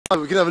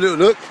We can have a little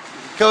look.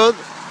 Come on.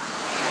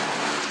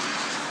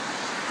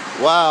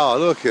 Wow,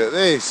 look at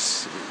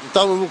this.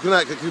 Don't want to walk on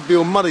that, it could be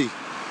all muddy.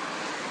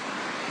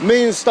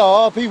 Me and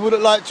Star are people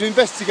that like to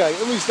investigate,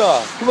 aren't we,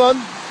 Star? Come on.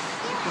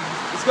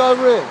 Let's go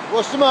over here.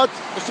 Watch the mud.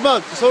 Watch the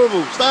mud. It's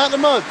horrible. Stay out the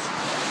mud.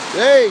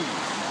 Hey.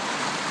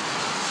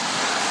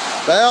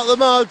 Stay out the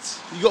mud.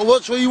 You got to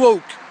watch where you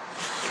walk.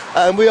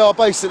 And we are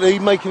basically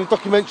making a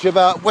documentary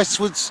about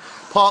Westwood's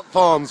Park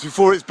Farms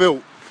before it's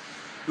built.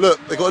 Look,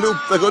 they've got a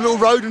little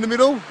road in the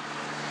middle,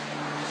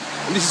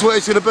 and this is where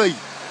it's going to be.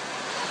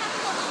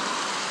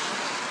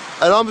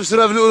 And I'm just going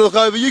to have a little look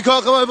over. You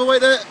can't come over,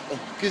 wait there,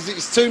 because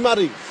it's too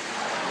muddy.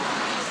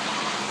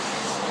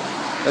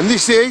 And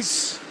this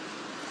is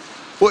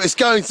what it's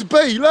going to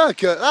be.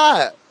 Look at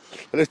that.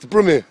 And there's the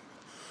broom here.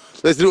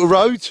 There's the little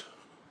road.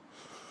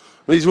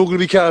 And these are all going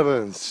to be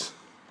caravans.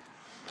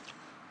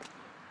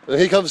 And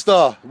here comes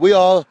Star. We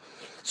are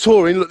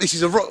touring. Look, this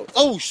is a rock.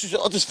 Oh,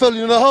 I just fell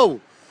in a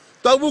hole.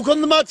 Don't walk on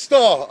the mud,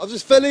 Star. I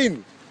just fell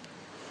in.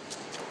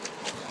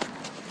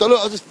 Don't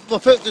look, my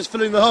foot just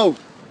fell in the hole.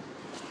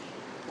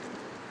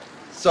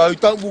 So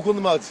don't walk on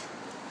the mud.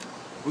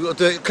 We've got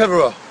to do it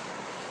cleverer.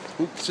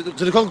 To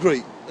the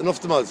concrete and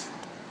off the mud.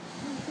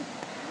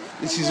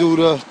 This is all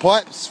the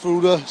pipes for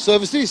all the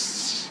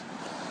services.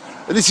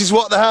 And this is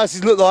what the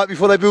houses look like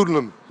before they build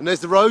them. And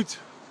there's the road.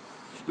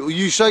 Little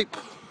U shape.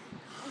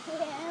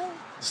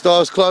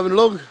 Star's climbing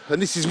along,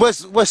 and this is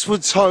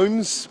Westwood's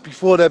homes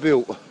before they're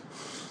built.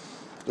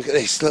 Look at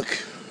this, look.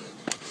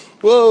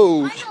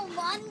 Whoa! I don't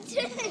want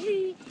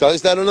to. Don't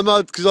stand on the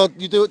mud, because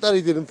you do what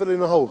Daddy did and fell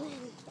in a hole.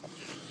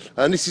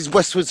 And this is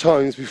Westwood's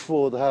homes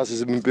before the houses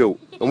have been built.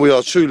 And we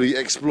are truly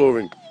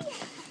exploring,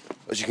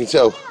 as you can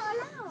tell.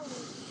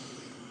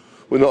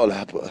 We're not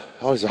allowed, but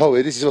oh, there's a hole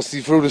here. This is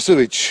obviously for all the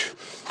sewage.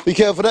 Be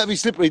careful, that'll be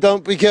slippery.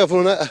 Don't be careful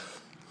on that.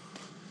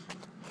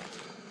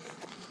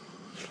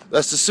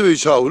 That's the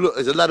sewage hole. Look,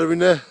 there's a ladder in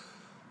there.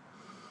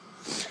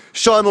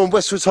 Shine on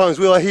Westwood's homes.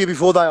 We are here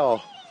before they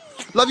are.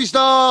 Love you,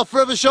 Star.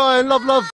 Forever shine. Love, love.